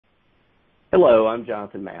Hello, I'm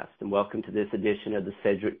Jonathan Mast, and welcome to this edition of the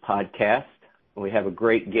Sedgwick Podcast. We have a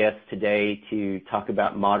great guest today to talk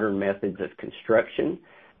about modern methods of construction.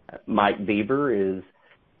 Mike Beber is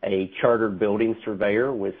a chartered building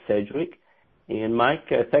surveyor with Sedgwick. And Mike,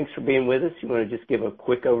 thanks for being with us. You want to just give a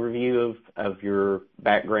quick overview of your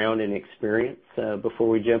background and experience before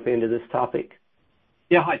we jump into this topic?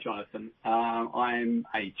 Yeah, hi, Jonathan. I'm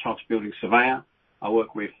a chartered building surveyor. I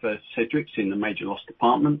work with Sedgwick's in the major loss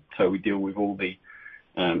department, so we deal with all the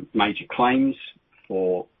major claims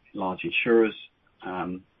for large insurers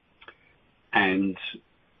and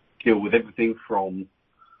deal with everything from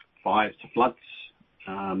fires to floods.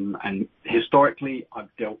 And historically, I've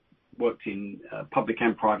worked in public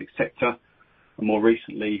and private sector, and more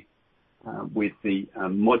recently with the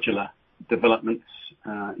modular developments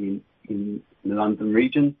in the London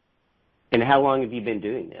region. And how long have you been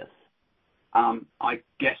doing this? I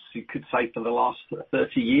guess you could say for the last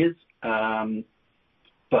 30 years,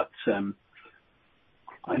 but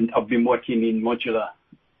I've been working in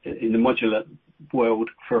the modular world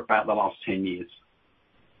for about the last 10 years.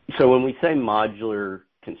 So when we say modular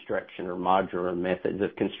construction or modular methods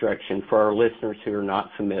of construction, for our listeners who are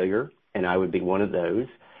not familiar, and I would be one of those,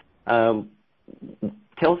 tell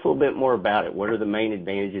us a little bit more about it. What are the main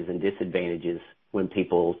advantages and disadvantages when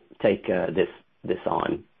people take this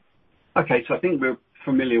on? Okay, so I think we're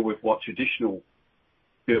familiar with what traditional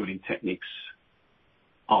building techniques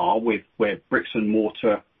are, where bricks and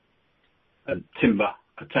mortar and timber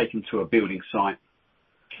are taken to a building site,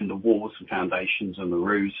 and the walls and foundations and the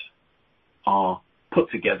roofs are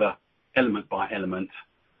put together element by element.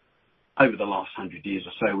 Over the last 100 years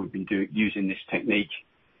or so, we've been using this technique,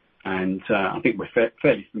 and I think we're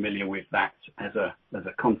fairly familiar with that as a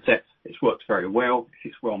concept. It's worked very well.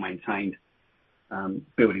 If it's well maintained,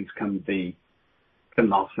 buildings can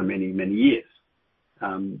last for many, many years.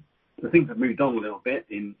 The things have moved on a little bit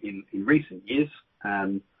in recent years,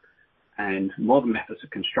 and modern methods of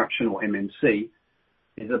construction, or MMC,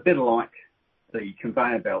 is a bit like the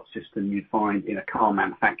conveyor belt system you'd find in a car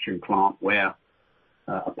manufacturing plant, where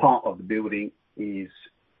a part of the building is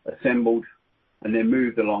assembled and then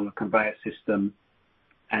moved along a conveyor system,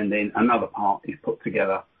 and then another part is put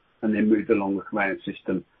together and then moved along the conveyor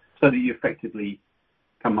system, so that you effectively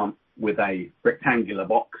come up with a rectangular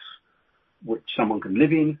box which someone can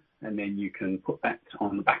live in, and then you can put that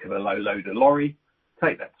on the back of a low-loader lorry,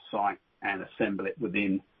 take that to site and assemble it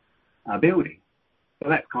within a building. So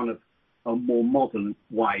that's kind of a more modern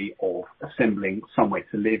way of assembling somewhere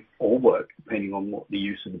to live or work, depending on what the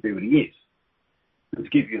use of the building is. And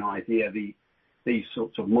to give you an idea, these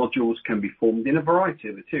sorts of modules can be formed in a variety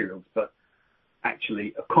of materials, but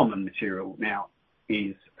actually a common material now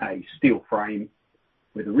is a steel frame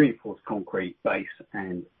with a reinforced concrete base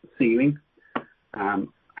and ceiling,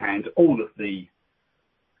 and all of the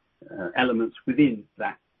elements within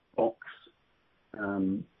that box,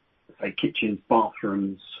 say kitchens,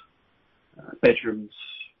 bathrooms, bedrooms,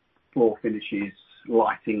 floor finishes,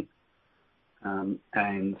 lighting,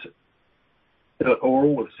 and are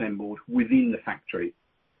all assembled within the factory.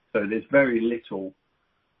 So there's very little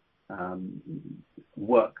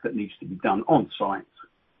work that needs to be done on site.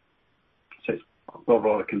 So it's got a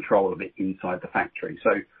lot of control of it inside the factory. So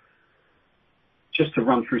just to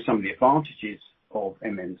run through some of the advantages of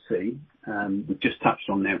MMC, we've just touched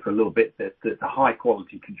on them for a little bit, that the high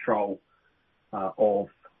quality control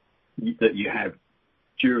that you have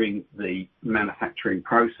during the manufacturing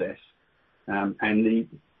process, and the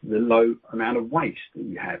low amount of waste that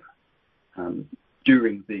you have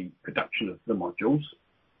during the production of the modules.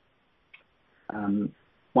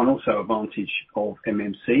 One also advantage of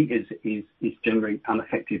MMC is generally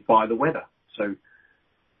unaffected by the weather. So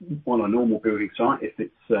on a normal building site, if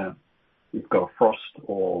it's you've got a frost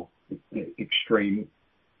or extreme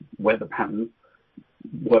weather pattern,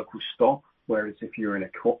 work will stop. Whereas if you're in a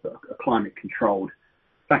climate-controlled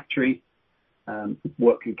factory,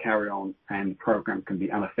 work can carry on and the program can be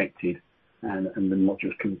unaffected, and the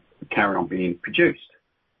modules can carry on being produced.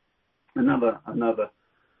 Another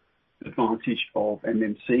advantage of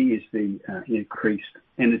MMC is the increased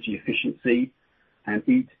energy efficiency and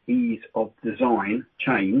ease of design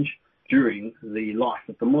change during the life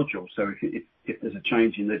of the module. So if there's a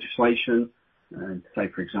change in legislation, say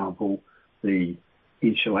for example the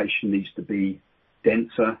insulation needs to be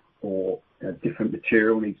denser or a different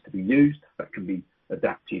material needs to be used, that can be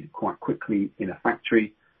adapted quite quickly in a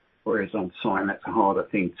factory, whereas on site that's a harder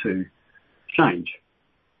thing to change.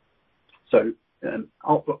 So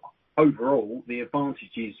overall, the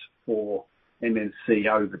advantages for MMC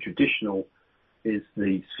over traditional is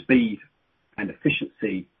the speed and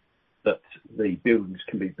efficiency that the buildings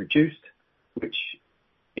can be produced, which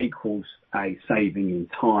equals a saving in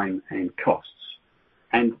time and costs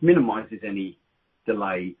and minimises any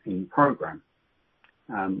delay in the program.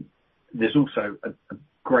 There's also a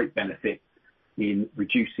great benefit in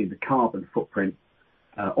reducing the carbon footprint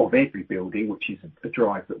of every building, which is a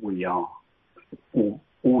drive that we are all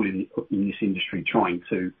in this industry trying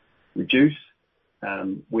to reduce,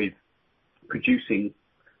 with producing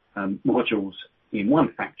modules in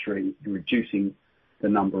one factory and reducing the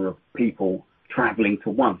number of people travelling to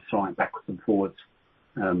one site backwards and forwards,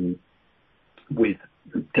 with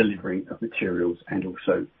delivering of materials and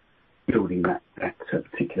also building that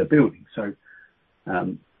particular building. So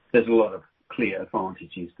there's a lot of clear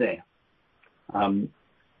advantages there.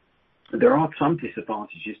 There are some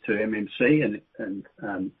disadvantages to MMC,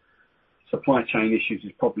 and supply chain issues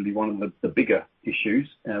is probably one of the bigger issues,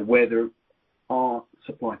 where there are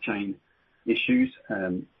supply chain issues,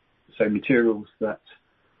 so materials that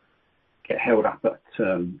get held up at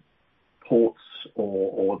ports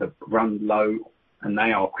or that run low and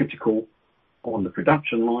they are critical on the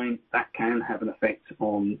production line, that can have an effect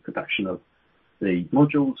on production of the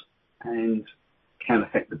modules and can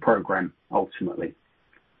affect the program ultimately.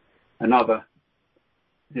 Another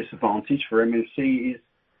disadvantage for MMC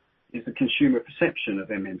is the consumer perception of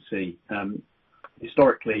MMC.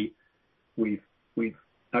 Historically, we've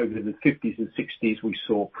over the 50s and 60s, we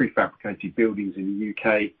saw prefabricated buildings in the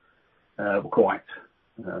UK were quite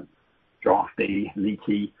drafty,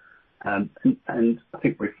 leaky, and I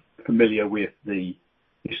think we're familiar with the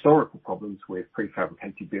historical problems with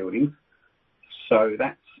prefabricated buildings. So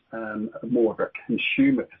that's more of a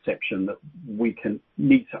consumer perception that we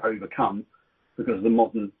need to overcome, because the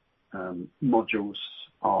modern modules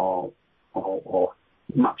are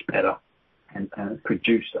much better and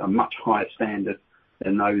produced at a much higher standard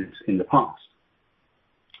than those in the past.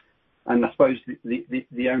 And I suppose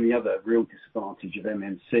the only other real disadvantage of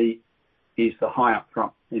MMC is the high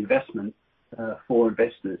upfront investment for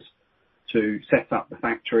investors to set up the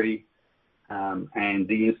factory and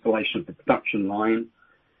the installation of the production line.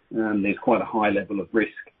 There's quite a high level of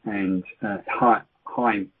risk and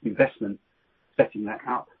high investment setting that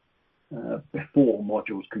up before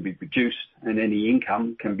modules can be produced, and any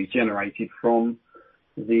income can be generated from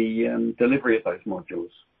the delivery of those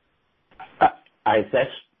modules.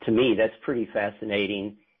 To me, that's pretty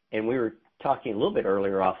fascinating. And we were talking a little bit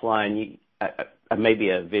earlier offline. Maybe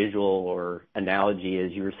a visual or analogy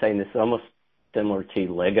is you were saying this is almost similar to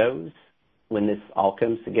Legos when this all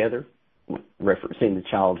comes together, referencing the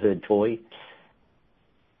childhood toy.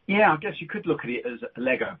 Yeah, I guess you could look at it as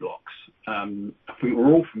Lego blocks. I think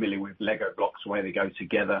we're all familiar with Lego blocks, the way they go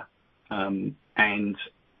together. And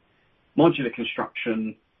modular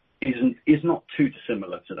construction is not too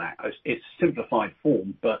dissimilar to that. It's simplified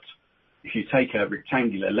form, but if you take a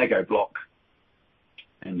rectangular Lego block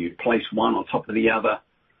and you place one on top of the other,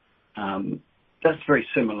 that's very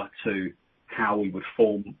similar to how we would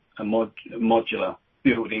form a modular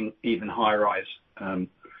building, even high-rise.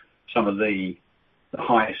 Some of the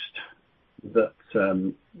highest that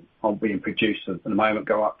are being produced at the moment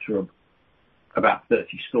go up to about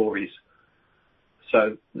 30 stories.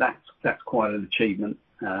 So that's quite an achievement.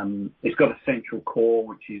 It's got a central core,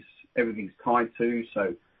 which is everything's tied to,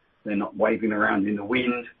 so they're not waving around in the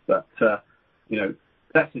wind. But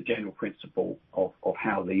that's the general principle of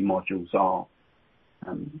how the modules are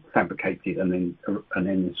fabricated and then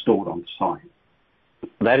installed on site.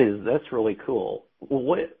 That's really cool. Well,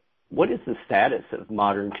 what is the status of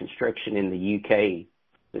modern construction in the UK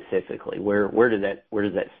specifically? Where does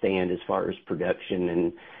that stand as far as production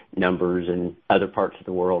and numbers and other parts of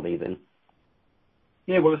the world even?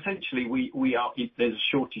 Yeah, well, essentially there's a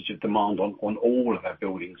shortage of demand on all of our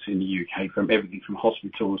buildings in the UK, from everything from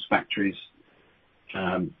hospitals, factories,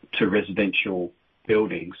 to residential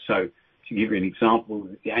buildings. So to give you an example,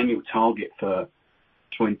 the annual target for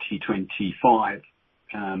 2025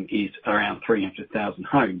 is around 300,000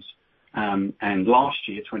 homes. And last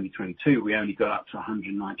year, 2022, we only got up to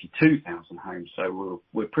 192,000 homes. So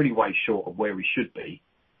we're pretty way short of where we should be.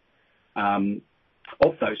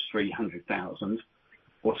 Of those 192,000,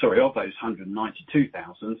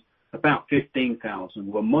 about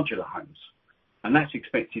 15,000 were modular homes. And that's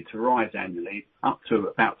expected to rise annually up to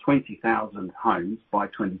about 20,000 homes by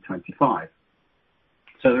 2025.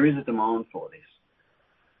 So there is a demand for this.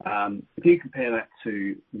 If you compare that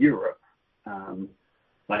to Europe,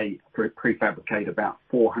 they prefabricate about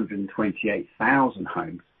 428,000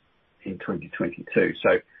 homes in 2022. So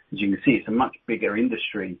as you can see, it's a much bigger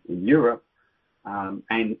industry in Europe.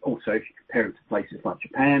 And also, if you compare it to places like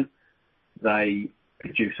Japan, they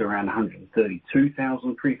produce around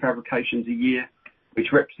 132,000 prefabrications a year.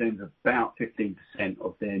 which represents about 15%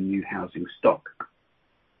 of their new housing stock.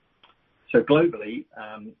 So globally,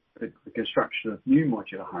 the construction of new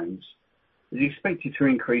modular homes is expected to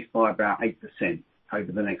increase by about 8%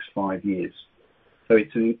 over the next 5 years. So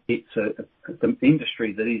it's an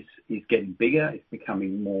industry that is getting bigger, it's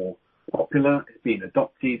becoming more popular, it's being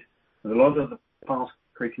adopted. And a lot of the past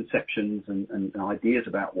preconceptions and ideas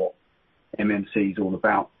about what MMC is all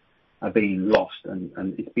about are being lost, and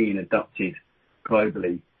it's being adopted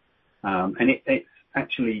globally. And it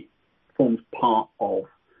actually forms part of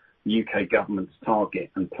the UK government's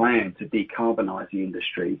target and plan to decarbonise the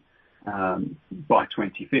industry by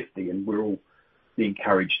 2050, and we're all being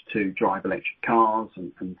encouraged to drive electric cars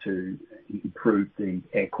and to improve the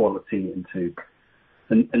air quality and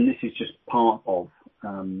this is just part of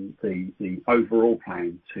the overall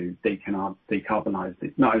plan to decarbonise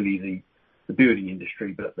not only the building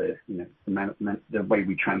industry but the way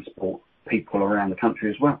we transport people around the country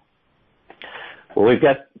as well. Well, we've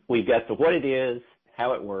got the what it is,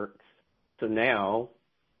 how it works. So now,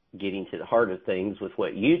 getting to the heart of things with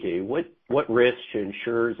what you do, what risks should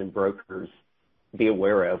insurers and brokers be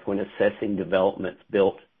aware of when assessing developments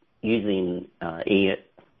built using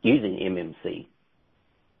MMC?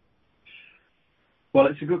 Well,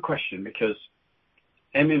 it's a good question because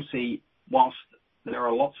MMC, whilst there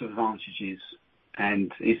are lots of advantages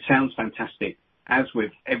and it sounds fantastic, as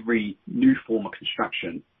with every new form of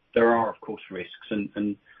construction, there are, of course, risks,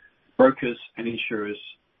 and brokers and insurers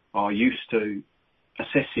are used to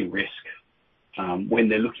assessing risk when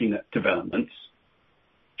they're looking at developments.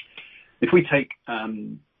 If we take a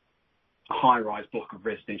high-rise block of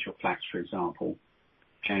residential flats, for example,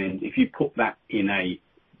 and if you put that in a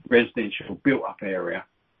residential built-up area,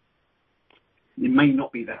 it may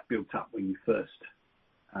not be that built up when you first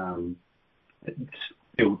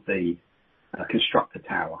construct the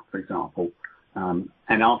tower, for example. And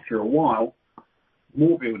after a while,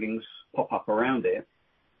 more buildings pop up around it,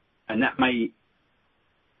 and that may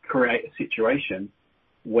create a situation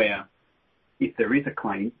where if there is a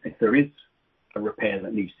claim, if there is a repair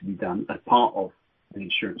that needs to be done as part of an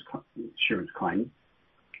insurance claim,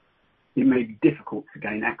 it may be difficult to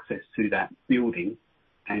gain access to that building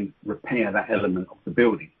and repair that element of the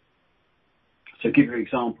building. So give you an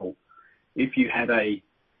example. If you had a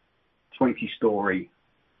 20-storey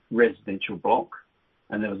residential block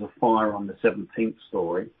and there was a fire on the 17th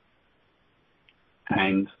story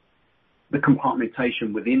and the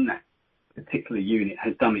compartmentation within that particular unit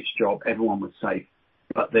has done its job, everyone was safe,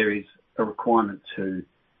 but there is a requirement to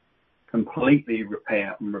completely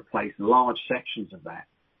repair and replace large sections of that,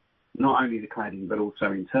 not only the cladding but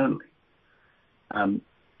also internally.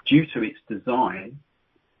 Due to its design,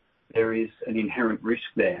 there is an inherent risk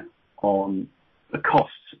there on the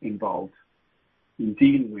costs involved in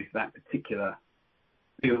dealing with that particular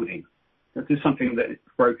building. This is something that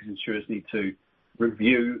brokers and insurers need to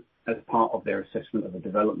review as part of their assessment of the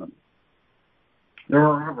development. There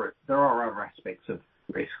are other aspects of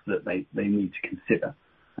risk that they need to consider.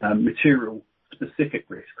 Material-specific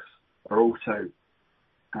risks are also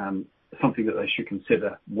something that they should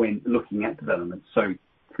consider when looking at development. So,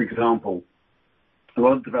 for example, a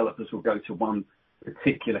lot of developers will go to one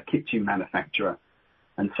particular kitchen manufacturer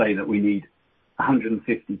and say that we need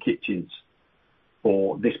 150 kitchens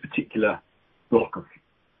for this particular block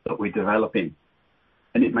that we're developing.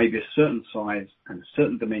 And it may be a certain size and a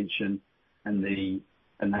certain dimension, and they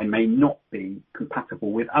may not be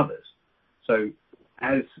compatible with others. So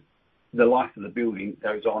as the life of the building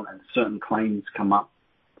goes on and certain claims come up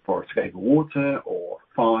for escape of water or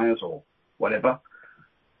fires or whatever,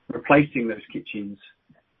 replacing those kitchens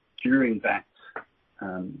during that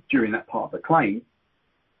part of the claim,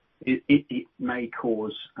 it may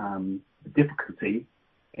cause difficulty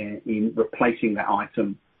in replacing that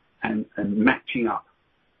item and matching up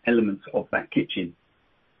elements of that kitchen.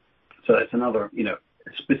 So that's another,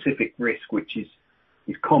 specific risk which is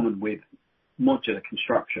common with modular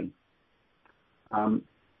construction.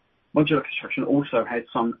 Modular construction also had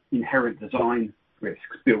some inherent design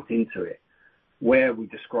risks built into it. Where we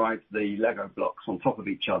described the Lego blocks on top of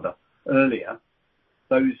each other earlier,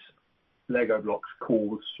 those Lego blocks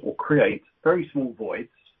cause or create very small voids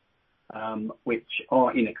which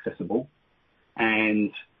are inaccessible,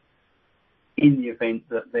 and in the event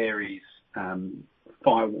that there is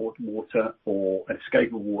fire water or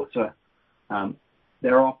escape of water,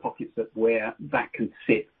 there are pockets where that can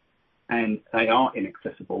sit and they are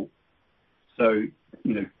inaccessible. So,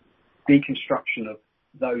 deconstruction of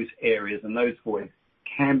those areas and those voids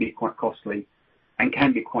can be quite costly and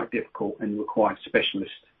can be quite difficult and require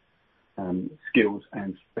specialist skills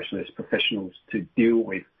and specialist professionals to deal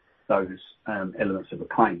with those elements of a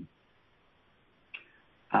claim.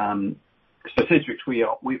 So Cedric,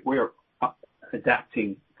 we're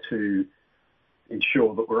adapting to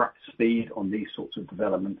ensure that we're up to speed on these sorts of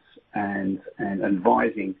developments and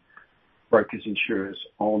advising brokers, insurers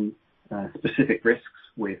on specific risks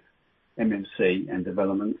with MMC and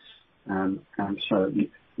developments. So you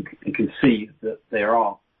can see that there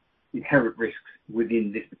are inherent risks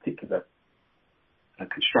within this particular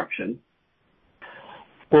construction.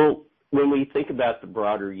 Well, when we think about the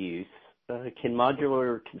broader use, can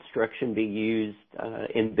modular construction be used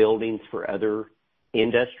in buildings for other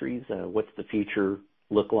industries? What's the future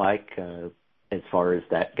look like as far as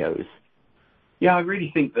that goes? Yeah, I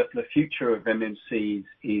really think that the future of MMCs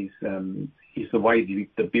is the way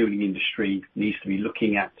the building industry needs to be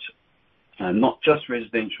looking at not just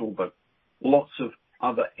residential, but lots of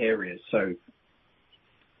other areas. So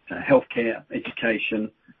healthcare, education,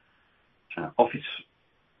 office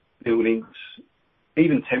buildings,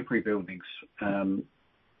 even temporary buildings, that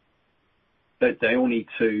they all need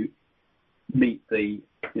to meet the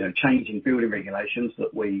changing building regulations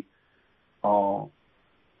that we are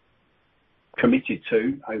committed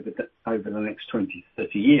to over the next 20,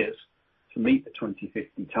 30 years to meet the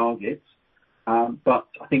 2050 targets. But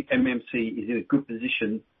I think MMC is in a good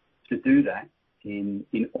position to do that in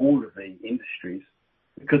all of the industries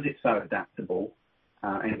because it's so adaptable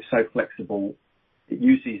and it's so flexible. It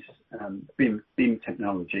uses BIM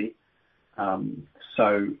technology,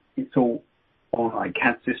 so it's all on a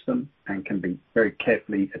CAD system and can be very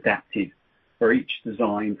carefully adapted for each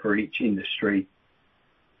design, for each industry,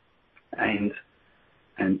 and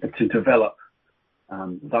to develop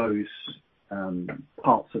those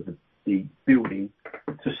parts of the building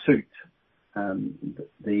to suit the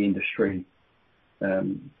industry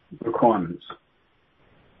requirements.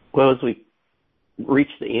 Well, as we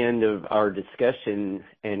reach the end of our discussion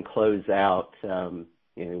and close out,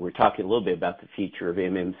 we're talking a little bit about the future of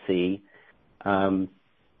MMC.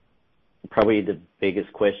 Probably the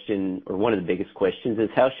biggest question, or one of the biggest questions, is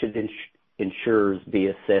how should insurers be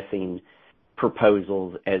assessing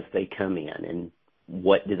proposals as they come in, and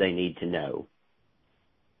what do they need to know?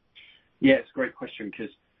 Yeah, it's a great question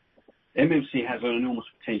because MMC has an enormous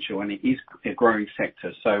potential and it is a growing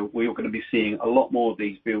sector. So we're going to be seeing a lot more of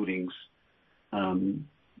these buildings, and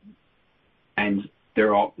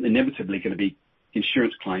there are inevitably going to be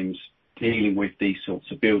insurance claims dealing with these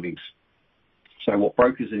sorts of buildings. So what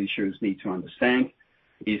brokers and insurers need to understand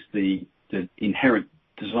is the inherent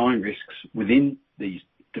design risks within these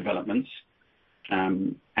developments,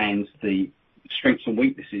 and the strengths and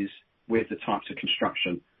weaknesses with the types of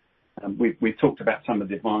construction. We've talked about some of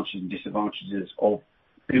the advantages and disadvantages of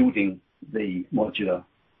building the modular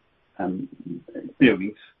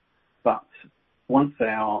buildings, but once they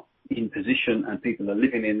are in position and people are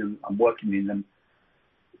living in them and working in them,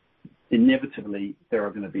 inevitably there are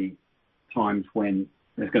going to be times when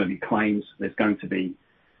there's going to be claims, there's going to be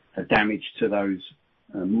damage to those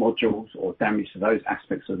modules or damage to those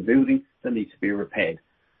aspects of the building that need to be repaired.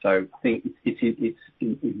 So I think it's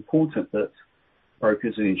important that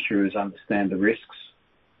brokers and insurers understand the risks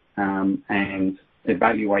and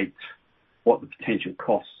evaluate what the potential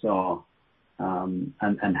costs are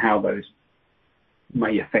and how those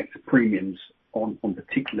may affect premiums on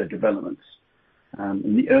particular developments.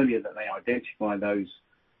 And the earlier that they identify those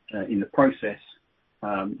in the process,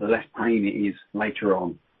 the less pain it is later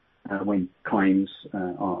on when claims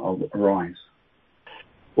arise.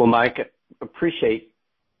 Well, Mike, I appreciate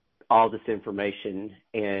all this information,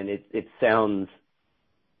 and it sounds,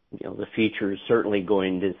 the future is certainly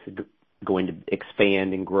going to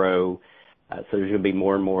expand and grow. So there's going to be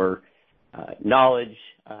more and more knowledge,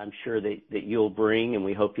 I'm sure that you'll bring, and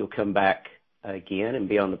we hope you'll come back again and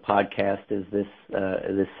be on the podcast as this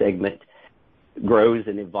segment grows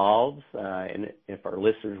and evolves. And if our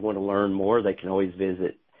listeners want to learn more, they can always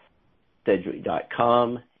visit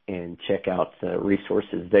Cedric.com and check out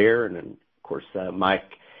resources there. And, of course,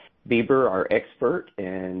 Mike Beber, our expert,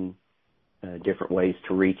 and different ways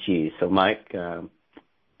to reach you. So, Mike,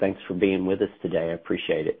 thanks for being with us today. I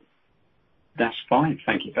appreciate it. That's fine.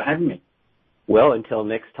 Thank you for having me. Well, until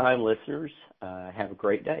next time, listeners, have a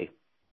great day.